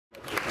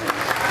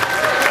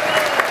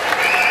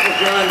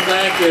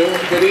thank you.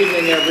 Good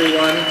evening,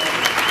 everyone.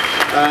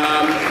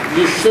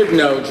 You should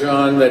know,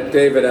 John, that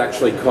David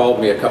actually called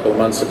me a couple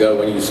months ago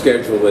when you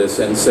scheduled this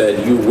and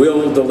said, you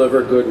will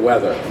deliver good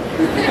weather.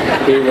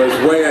 He was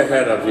way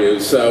ahead of you,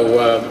 so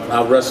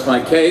I'll rest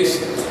my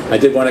case. I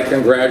did want to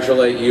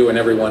congratulate you and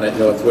everyone at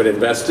Northwood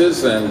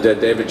Investors and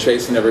David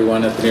Chase and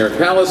everyone at the New York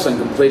Palace on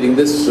completing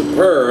this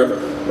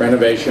superb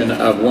renovation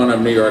of one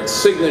of New York's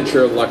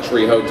signature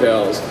luxury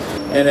hotels.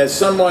 And as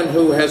someone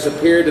who has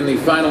appeared in the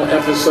final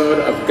episode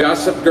of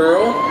Gossip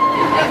Girl,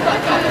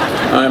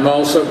 I'm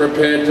also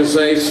prepared to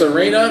say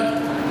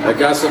Serena, the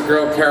Gossip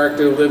Girl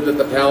character who lived at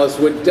the Palace,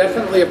 would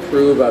definitely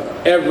approve of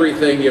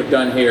everything you've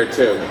done here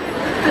too.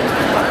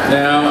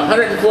 Now,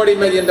 $140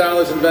 million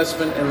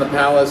investment in the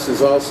Palace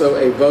is also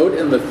a vote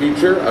in the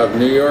future of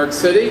New York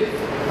City.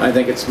 I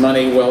think it's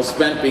money well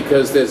spent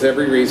because there's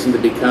every reason to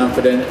be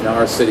confident in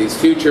our city's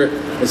future,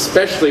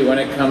 especially when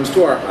it comes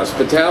to our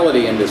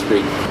hospitality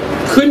industry.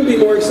 Couldn't be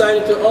more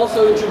excited to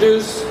also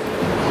introduce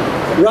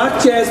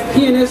rock jazz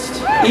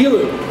pianist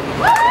ELEW.